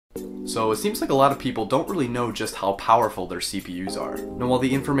So it seems like a lot of people don't really know just how powerful their CPUs are. Now while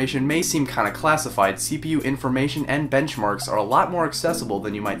the information may seem kinda classified, CPU information and benchmarks are a lot more accessible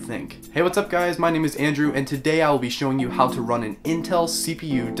than you might think. Hey, what's up guys? My name is Andrew, and today I will be showing you how to run an Intel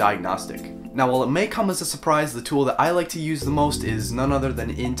CPU diagnostic. Now while it may come as a surprise, the tool that I like to use the most is none other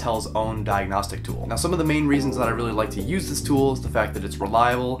than Intel's own diagnostic tool. Now some of the main reasons that I really like to use this tool is the fact that it's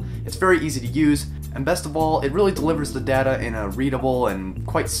reliable, it's very easy to use, and best of all, it really delivers the data in a readable and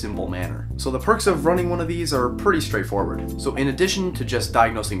quite simple manner. So the perks of running one of these are pretty straightforward. So in addition to just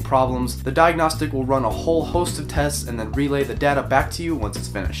diagnosing problems, the diagnostic will run a whole host of tests and then relay the data back to you once it's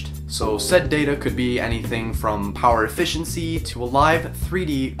finished. So said data could be anything from power efficiency to a live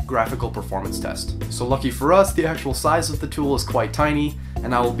 3D graphical performance test. So lucky for us, the actual size of the tool is quite tiny,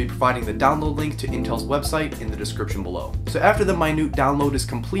 and I will be providing the download link to Intel's website in the description below. So after the minute download is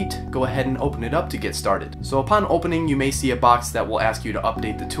complete, go ahead and open it up to get started. So upon opening, you may see a box that will ask you to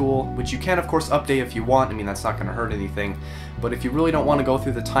update the tool, which you can of course update if you want. I mean, that's not going to hurt anything, but if you really don't want to go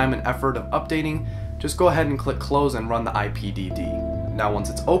through the time and effort of updating, just go ahead and click close and run the IPDD. Now once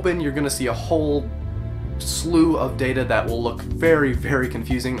it's open, you're going to see a whole slew of data that will look very, very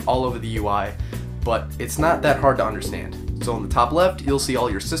confusing all over the UI, but it's not that hard to understand. So on the top left, you'll see all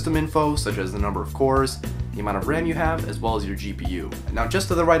your system info, such as the number of cores, the amount of RAM you have, as well as your GPU. Now just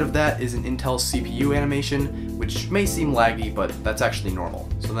to the right of that is an Intel CPU animation, which may seem laggy, but that's actually normal.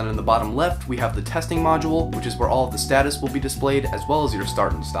 So then in the bottom left, we have the testing module, which is where all of the status will be displayed, as well as your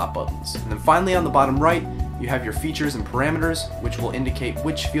start and stop buttons. And then finally on the bottom right, you have your features and parameters, which will indicate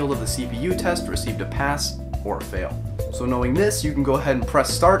which field of the CPU test received a pass or a fail. So knowing this, you can go ahead and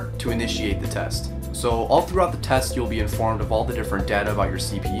press start to initiate the test. So all throughout the test, you'll be informed of all the different data about your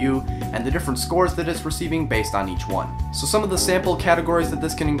CPU and the different scores that it's receiving based on each one. So some of the sample categories that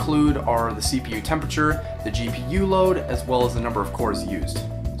this can include are the CPU temperature, the GPU load, as well as the number of cores used.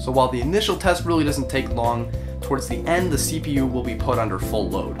 So while the initial test really doesn't take long, towards the end the CPU will be put under full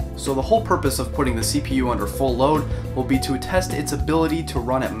load. So the whole purpose of putting the CPU under full load will be to test its ability to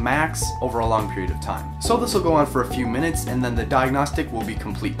run at max over a long period of time. So this will go on for a few minutes and then the diagnostic will be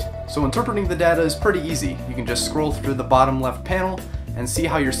complete. So interpreting the data is pretty easy. You can just scroll through the bottom left panel and see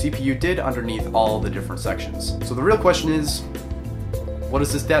how your CPU did underneath all the different sections. So the real question is, what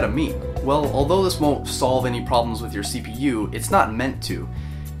does this data mean? Well, although this won't solve any problems with your CPU, it's not meant to.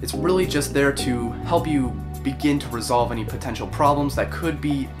 It's really just there to help you begin to resolve any potential problems that could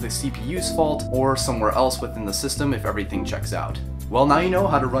be the CPU's fault or somewhere else within the system if everything checks out. Well, now you know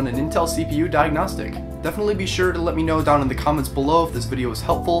how to run an Intel CPU diagnostic. Definitely be sure to let me know down in the comments below if this video was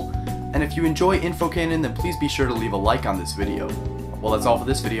helpful, and if you enjoy InfoCannon, then please be sure to leave a like on this video. Well, that's all for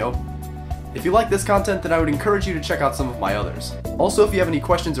this video. If you like this content, then I would encourage you to check out some of my others. Also, if you have any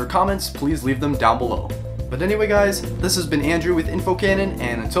questions or comments, please leave them down below. But anyway guys, this has been Andrew with InfoCannon,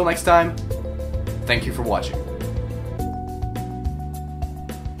 and until next time, thank you for watching.